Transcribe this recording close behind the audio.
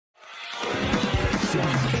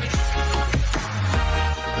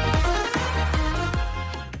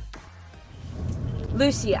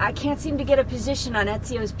Lucy, I can't seem to get a position on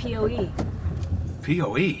Ezio's POE.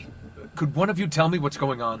 POE? Could one of you tell me what's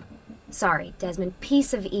going on? Sorry, Desmond.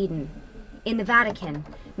 Piece of Eden. In the Vatican,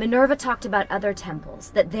 Minerva talked about other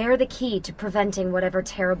temples, that they're the key to preventing whatever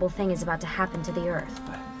terrible thing is about to happen to the Earth.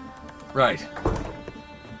 Right.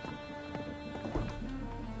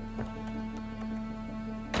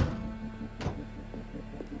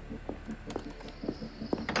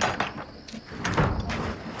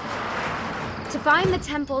 To find the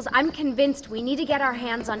temples, I'm convinced we need to get our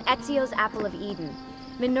hands on Ezio's Apple of Eden.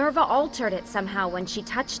 Minerva altered it somehow when she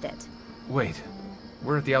touched it. Wait,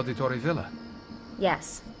 we're at the Auditore Villa.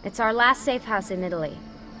 Yes, it's our last safe house in Italy.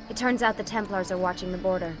 It turns out the Templars are watching the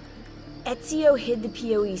border. Ezio hid the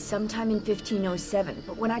POE sometime in 1507,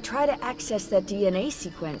 but when I try to access that DNA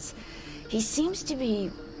sequence, he seems to be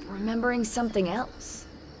remembering something else.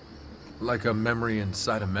 Like a memory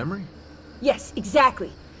inside a memory? Yes,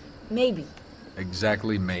 exactly. Maybe.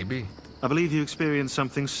 Exactly, maybe? I believe you experienced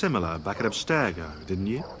something similar back at Abstergo, didn't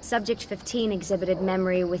you? Subject 15 exhibited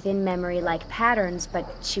memory within memory-like patterns, but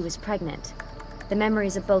she was pregnant. The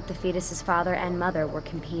memories of both the fetus's father and mother were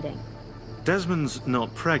competing. Desmond's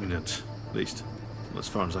not pregnant, at least as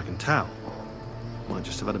far as I can tell. Might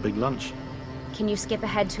just have had a big lunch. Can you skip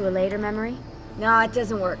ahead to a later memory? No, it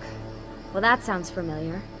doesn't work. Well, that sounds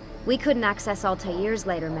familiar. We couldn't access Altair's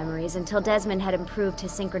later memories until Desmond had improved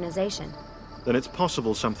his synchronization. Then it's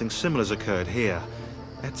possible something similar has occurred here.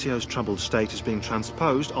 Ezio's troubled state is being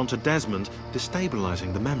transposed onto Desmond,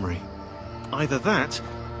 destabilizing the memory. Either that,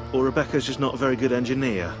 or Rebecca's just not a very good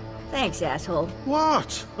engineer. Thanks, asshole.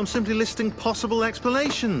 What? I'm simply listing possible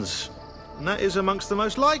explanations. And that is amongst the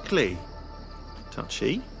most likely.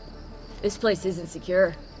 Touchy? This place isn't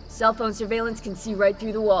secure. Cell phone surveillance can see right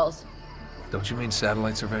through the walls. Don't you mean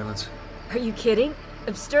satellite surveillance? Are you kidding?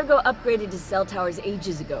 Abstergo upgraded to cell towers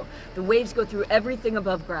ages ago. The waves go through everything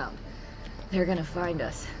above ground. They're gonna find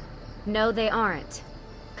us. No, they aren't.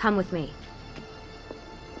 Come with me.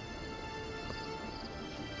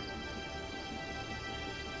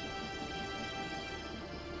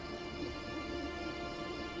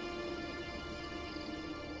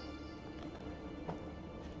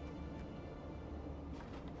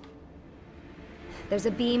 There's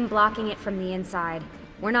a beam blocking it from the inside.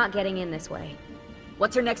 We're not getting in this way.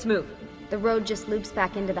 What's our next move? The road just loops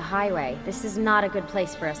back into the highway. This is not a good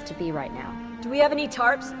place for us to be right now. Do we have any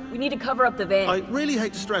tarps? We need to cover up the van. I really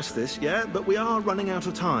hate to stress this, yeah, but we are running out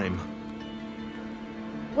of time.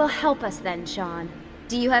 Well, help us then, Sean.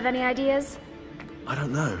 Do you have any ideas? I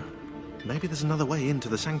don't know. Maybe there's another way into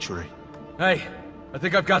the sanctuary. Hey, I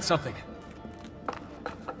think I've got something.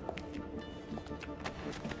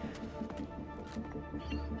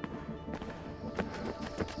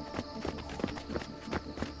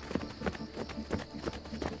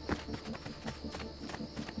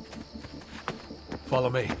 Follow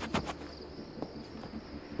me.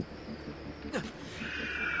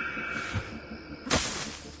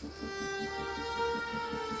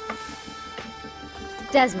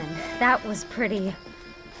 Desmond, that was pretty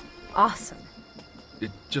awesome.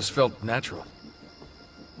 It just felt natural.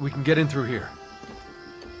 We can get in through here.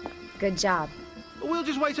 Good job. We'll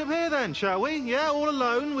just wait up here then, shall we? Yeah, all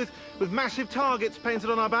alone, with massive targets painted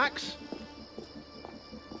on our backs?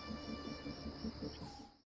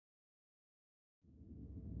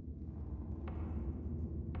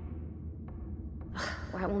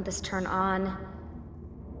 Why won't this turn on?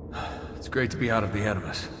 It's great to be out of the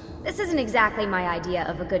Animus. This isn't exactly my idea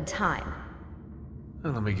of a good time.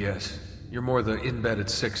 Well, let me guess. You're more the in-bed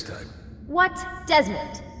at 6 type. What?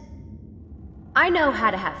 Desmond? I know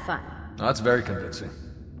how to have fun. Oh, that's very convincing.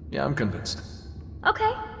 Yeah, I'm convinced.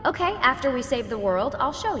 Okay, after we save the world,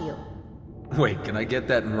 I'll show you. Wait, can I get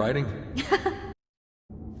that in writing?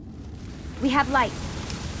 We have light.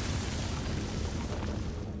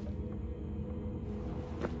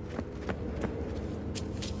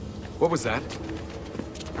 What was that?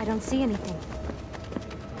 I don't see anything.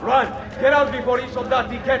 Run! Get out before I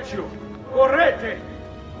soldati catch you! Correte!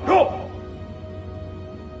 Go!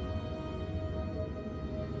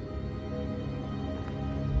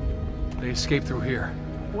 They escaped through here.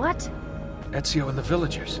 What? Ezio and the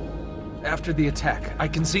villagers. After the attack, I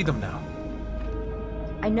can see them now.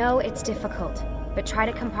 I know it's difficult, but try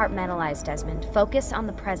to compartmentalize, Desmond. Focus on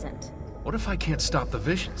the present. What if I can't stop the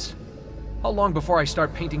visions? How long before I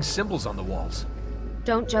start painting symbols on the walls?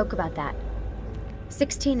 Don't joke about that.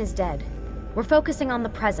 16 is dead. We're focusing on the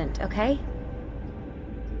present, okay?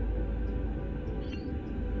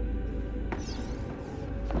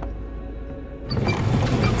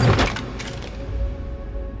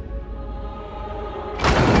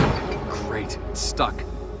 gate. It's stuck.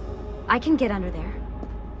 I can get under there.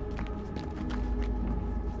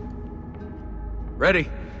 Ready?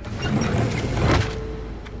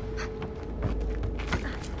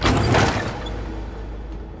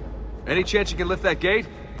 Any chance you can lift that gate?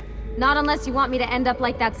 Not unless you want me to end up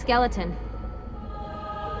like that skeleton.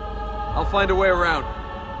 I'll find a way around.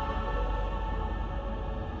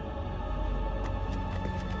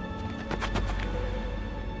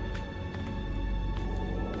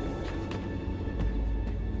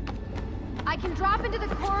 I can drop into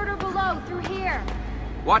the corridor below, through here.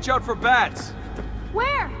 Watch out for bats.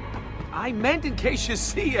 Where? I meant in case you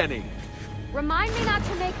see any. Remind me not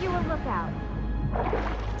to make you a lookout.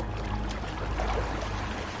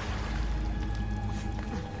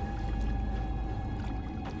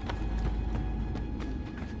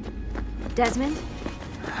 Desmond?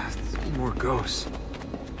 Three more ghosts.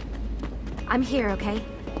 I'm here, okay?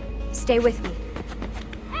 Stay with me.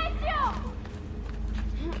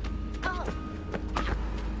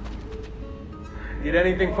 Did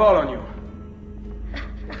anything fall on you?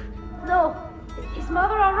 No. Is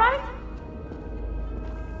Mother all right?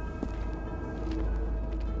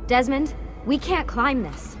 Desmond, we can't climb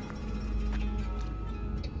this.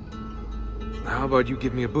 How about you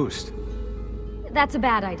give me a boost? That's a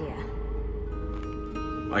bad idea.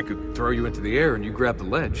 I could throw you into the air and you grab the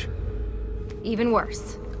ledge. Even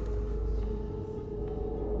worse.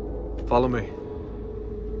 Follow me.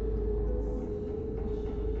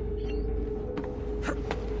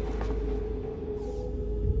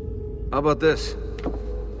 How about this?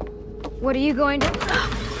 What are you going to...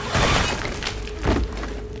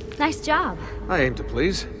 Nice job. I aim to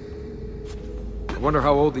please. I wonder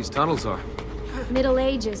how old these tunnels are. Middle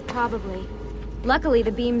Ages, probably. Luckily,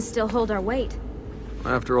 the beams still hold our weight.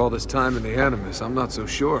 After all this time in the Animus, I'm not so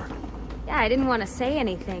sure. Yeah, I didn't want to say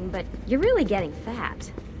anything, but you're really getting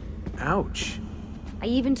fat. Ouch. I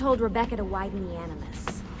even told Rebecca to widen the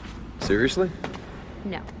Animus. Seriously?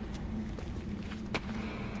 No.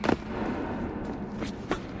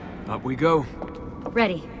 Up we go.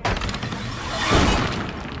 Ready.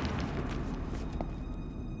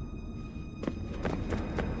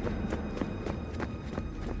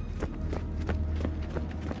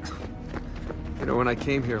 You know, when I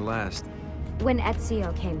came here last... When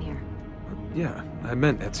Ezio came here. Yeah, I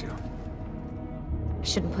meant Ezio. I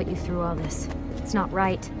shouldn't put you through all this. It's not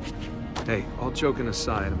right. Hey, all joking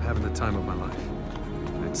aside, I'm having the time of my life.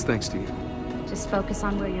 It's thanks to you. Just focus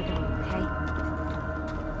on where you're going, okay?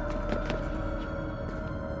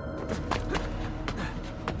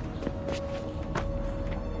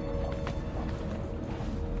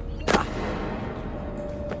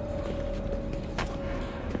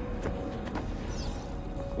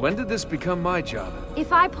 When did this become my job?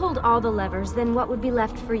 If I pulled all the levers, then what would be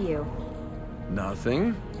left for you?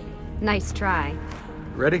 Nothing. Nice try.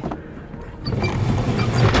 Ready?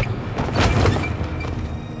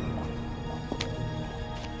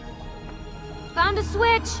 Found a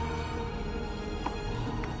switch!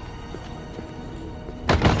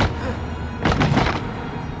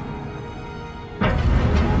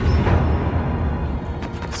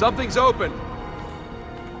 Something's open!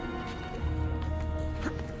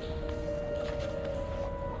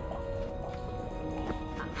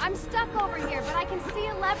 I'm stuck over here, but I can see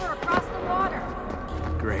a lever across the water.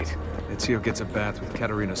 Great. Ezio gets a bath with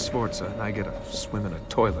Caterina Sforza, and I get a swim in a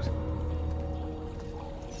toilet.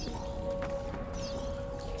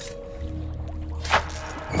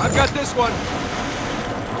 I've got this one!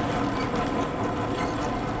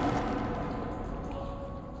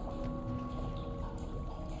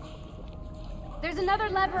 There's another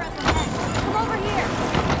lever up ahead. Come over here.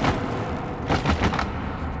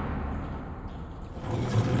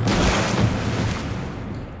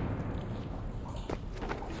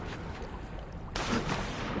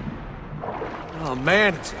 Oh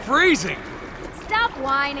man, it's freezing! Stop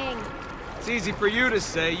whining. It's easy for you to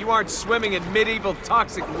say. You aren't swimming in medieval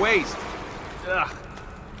toxic waste. Ugh.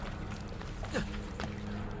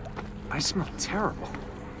 I smell terrible.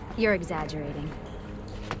 You're exaggerating.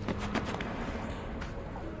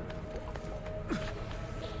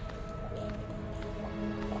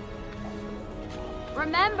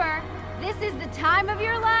 Remember, this is the time of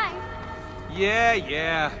your life.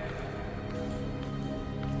 Yeah.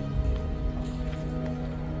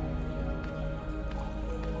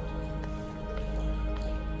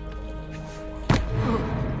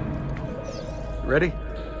 Ready?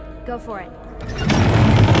 Go for it.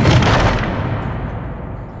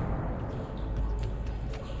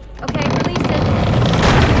 Okay, release it.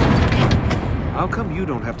 How come you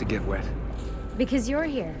don't have to get wet? Because you're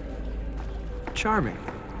here, Charming.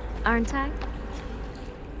 aren't I?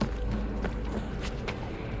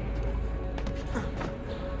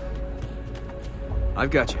 I've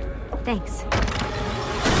got you. Thanks.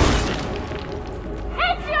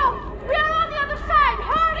 Ezio! We are on the other side!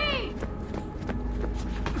 Hurry!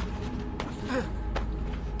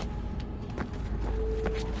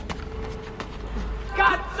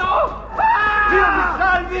 Cazzo! Ah! Dio mi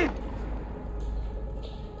salvi!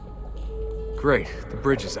 Great, the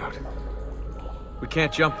bridge is out. We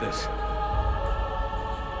can't jump this.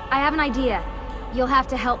 I have an idea. You'll have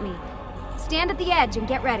to help me. Stand at the edge and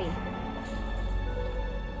get ready.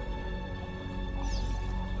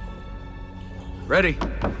 Ready?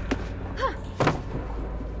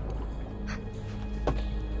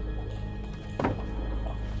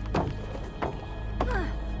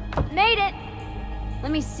 Made it!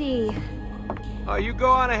 Let me see. Oh, you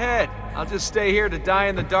go on ahead. I'll just stay here to die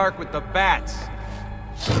in the dark with the bats.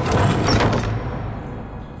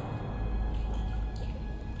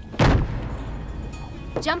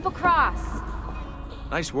 Jump across.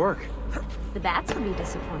 Nice work. The bats would be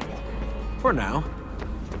disappointed. For now.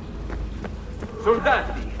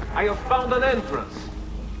 Soldati, I have found an entrance.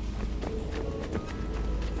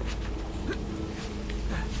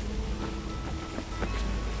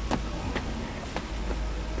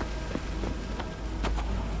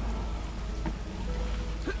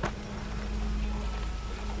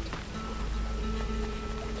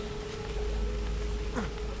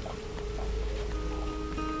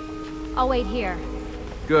 I'll wait here.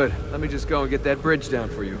 Good. Let me just go and get that bridge down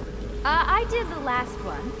for you. I did the last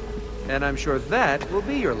one. And I'm sure that will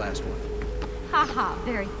be your last one. Haha,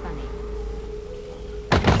 very funny.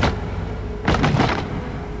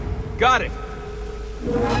 Got it!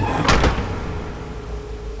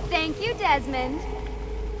 Thank you, Desmond.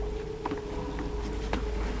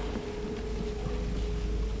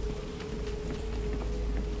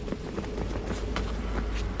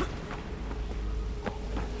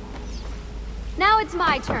 Now it's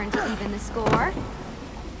my turn to even the score.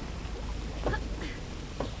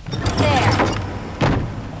 There.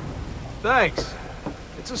 Thanks.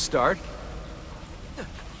 It's a start.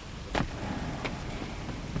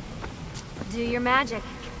 Do your magic.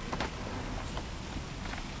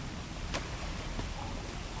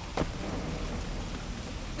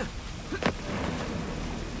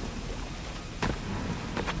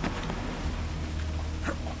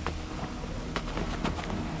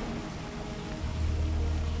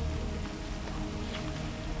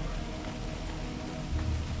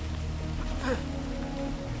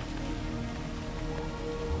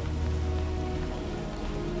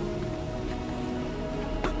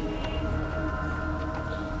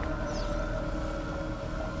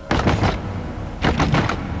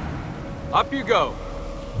 Up you go.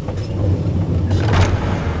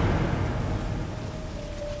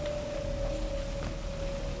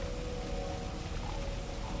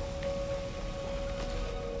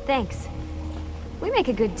 Thanks. We make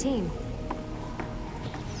a good team.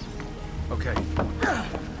 Okay.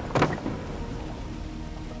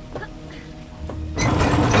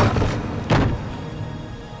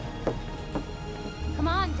 Come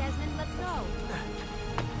on, Desmond, let's go.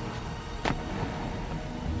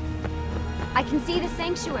 I can see the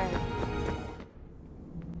sanctuary.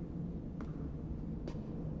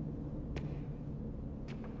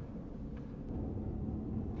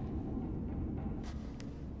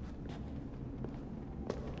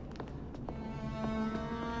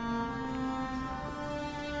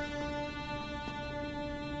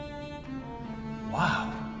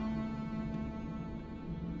 Wow.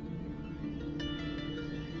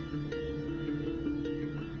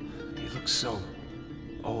 He looks so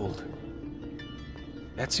old.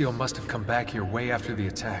 Ezio must have come back here way after the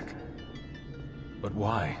attack. But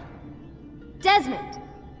why? Desmond!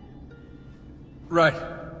 Right.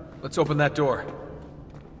 Let's open that door.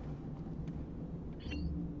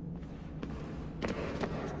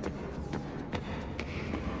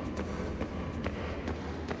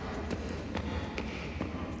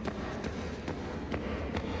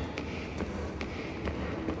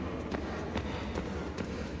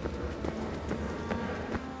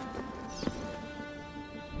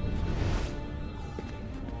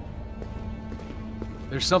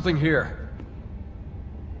 There's something here.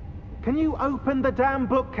 Can you open the damn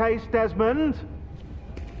bookcase, Desmond?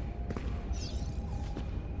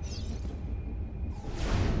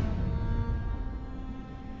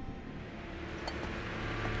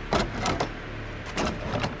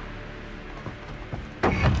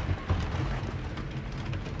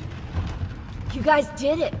 You guys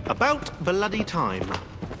did it! About bloody time.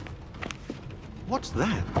 What's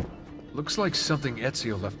that? Looks like something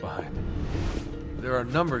Ezio left behind. There are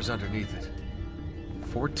numbers underneath it.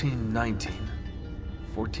 1419,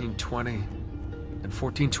 1420, and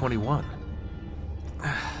 1421.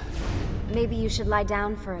 Maybe you should lie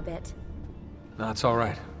down for a bit. No, it's all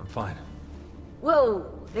right. I'm fine.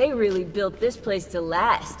 Whoa, they really built this place to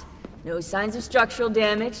last. No signs of structural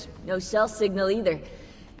damage, no cell signal either.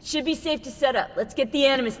 Should be safe to set up. Let's get the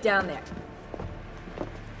Animus down there.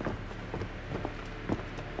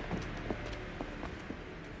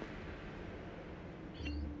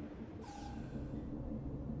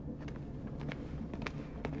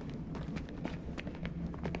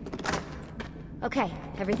 Okay,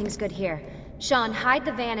 everything's good here. Sean, hide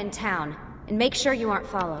the van in town, and make sure you aren't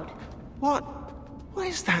followed. What? What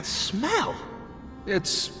is that smell?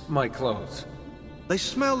 It's my clothes. They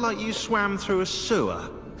smell like you swam through a sewer.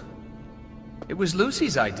 It was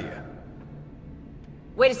Lucy's idea.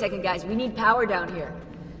 Wait a second, guys. We need power down here.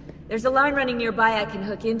 There's a line running nearby I can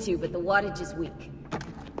hook into, but the wattage is weak.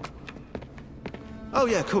 Oh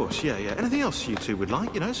yeah, of course, yeah. Anything else you two would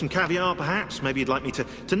like? You know, some caviar perhaps? Maybe you'd like me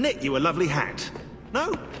to knit you a lovely hat?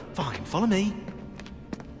 No? Fine, follow me.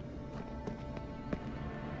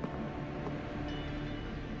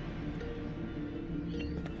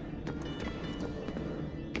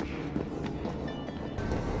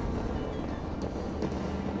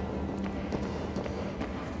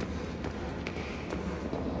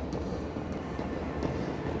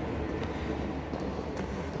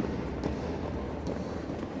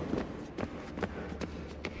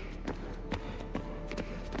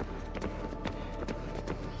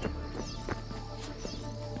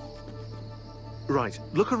 Right,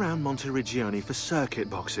 look around Monteriggioni for circuit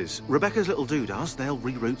boxes. Rebecca's little doodahs, they'll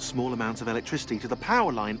reroute small amounts of electricity to the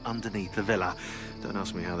power line underneath the villa. Don't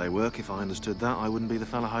ask me how they work. If I understood that, I wouldn't be the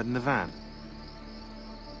fella hiding the van.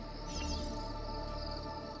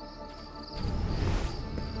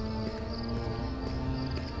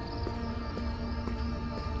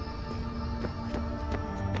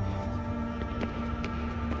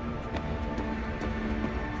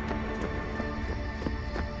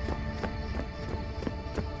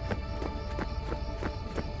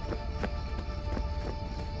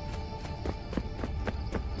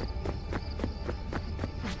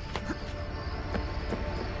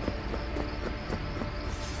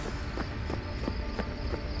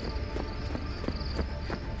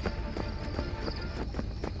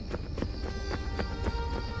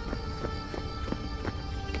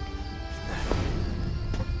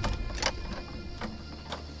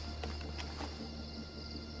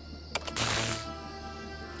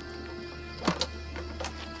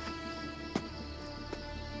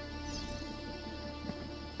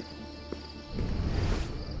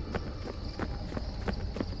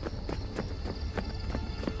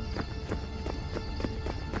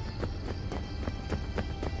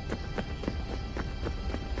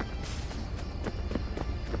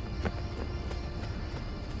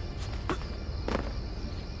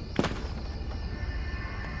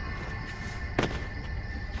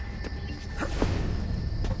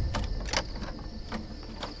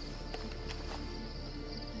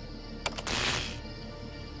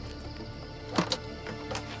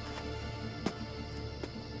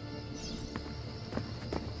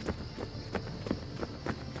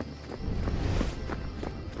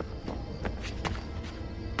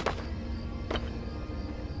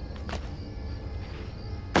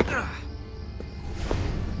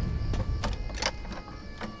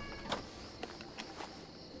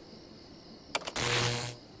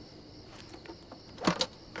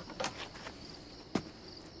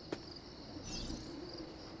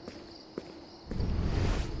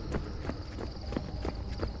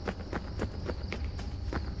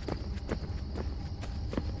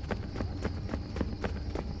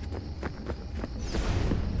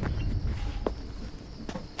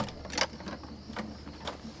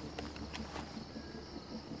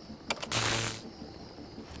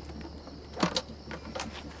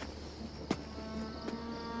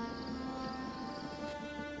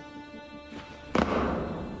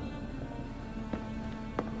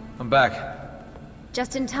 I'm back.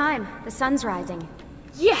 Just in time. The sun's rising.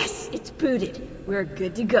 Yes! It's booted. We're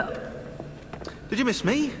good to go. Did you miss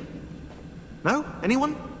me? No?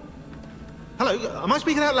 Anyone? Hello? Am I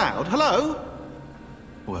speaking out loud? Hello?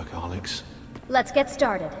 Workaholics. Let's get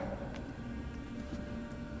started.